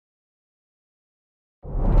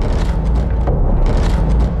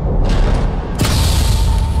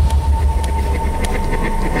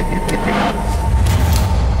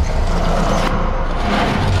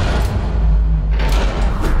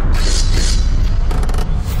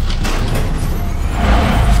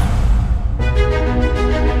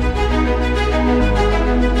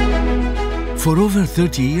For over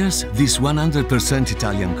 30 years, this 100%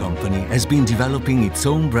 Italian company has been developing its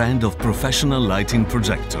own brand of professional lighting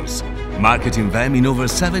projectors, marketing them in over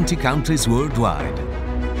 70 countries worldwide.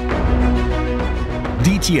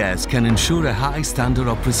 DTS can ensure a high standard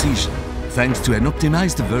of precision, thanks to an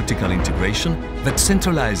optimized vertical integration that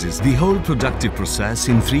centralizes the whole productive process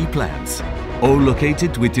in 3 plants, all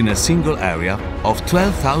located within a single area of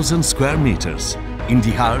 12,000 square meters in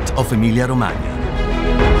the heart of Emilia-Romagna.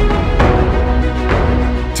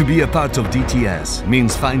 To be a part of DTS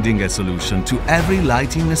means finding a solution to every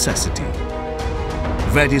lighting necessity.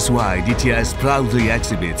 That is why DTS proudly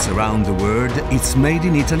exhibits around the world its Made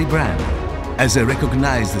in Italy brand, as a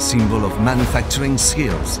recognized symbol of manufacturing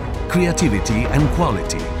skills, creativity and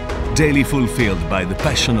quality, daily fulfilled by the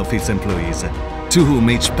passion of its employees, to whom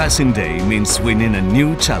each passing day means winning a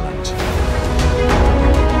new challenge.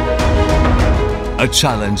 A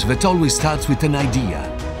challenge that always starts with an idea,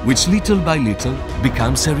 which little by little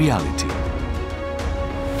becomes a reality.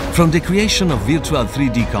 From the creation of virtual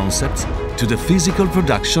 3D concepts to the physical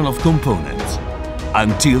production of components,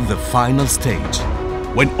 until the final stage,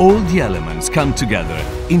 when all the elements come together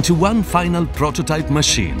into one final prototype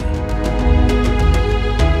machine.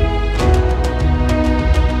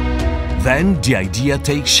 Then the idea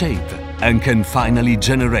takes shape and can finally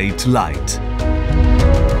generate light.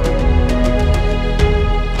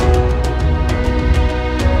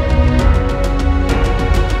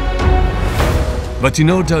 But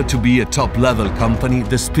in order to be a top-level company,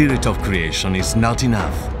 the spirit of creation is not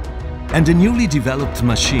enough. And the newly developed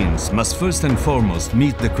machines must first and foremost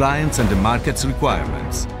meet the clients' and the market's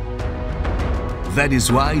requirements. That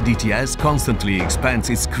is why DTS constantly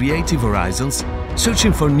expands its creative horizons,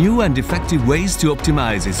 searching for new and effective ways to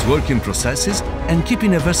optimize its working processes and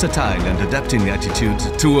keeping a versatile and adapting attitude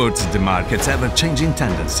towards the market's ever-changing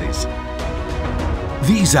tendencies.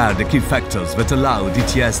 These are the key factors that allow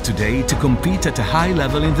DTS today to compete at a high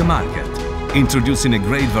level in the market, introducing a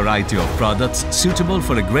great variety of products suitable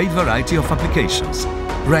for a great variety of applications,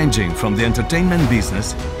 ranging from the entertainment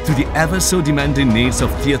business to the ever-so-demanding needs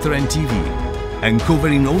of theatre and TV, and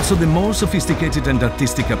covering also the more sophisticated and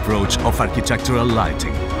artistic approach of architectural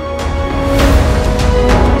lighting.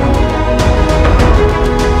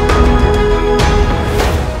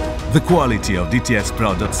 The quality of DTS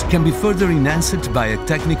products can be further enhanced by a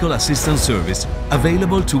technical assistance service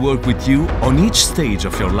available to work with you on each stage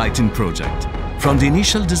of your lighting project, from the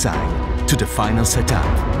initial design to the final setup.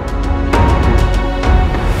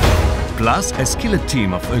 Plus, a skilled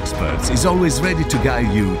team of experts is always ready to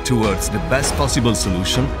guide you towards the best possible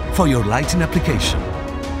solution for your lighting application.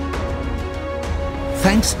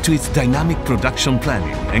 Thanks to its dynamic production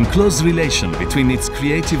planning and close relation between its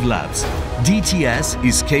creative labs, DTS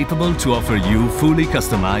is capable to offer you fully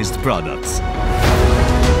customized products,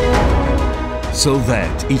 so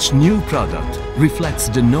that each new product reflects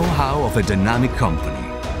the know-how of a dynamic company,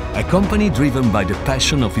 a company driven by the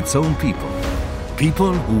passion of its own people,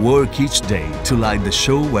 people who work each day to light the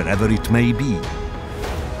show wherever it may be,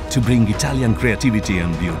 to bring Italian creativity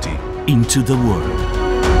and beauty into the world.